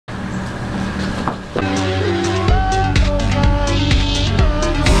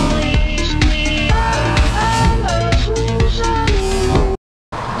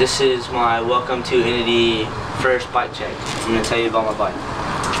This is my welcome to INDY first bike check. I'm going to tell you about my bike.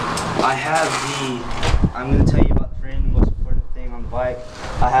 I'm going to tell you about the frame, the most important thing on the bike.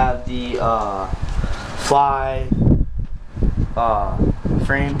 I have the Fly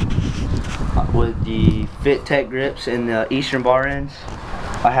frame with the Fit Tech grips and the Eastern bar ends.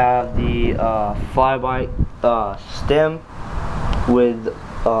 I have the Fly bike stem with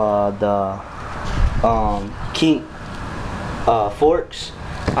the kink forks.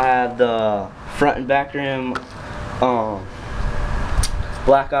 I have the front and back rim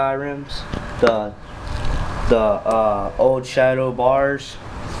black eye rims, the old Shadow bars.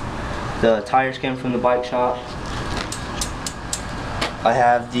 The tires came from the bike shop. I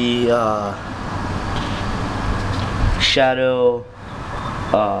have the Shadow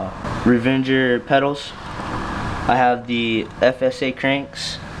Revenger pedals. I have the FSA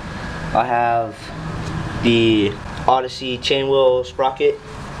cranks. I have the Odyssey chain wheel sprocket.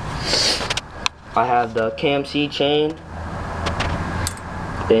 I have the KMC chain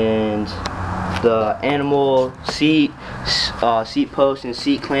and the animal seat post and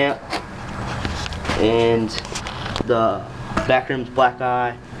seat clamp, and the back rim's black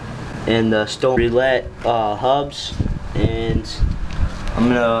eye, and the stone roulette hubs. And I'm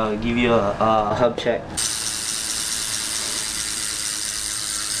gonna give you a hub check.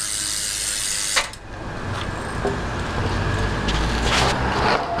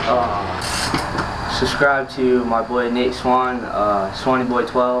 Subscribe to my boy Nate Swan, Swanny Boy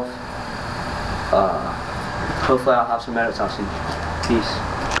 12. Hopefully I'll have some edits out soon. Peace.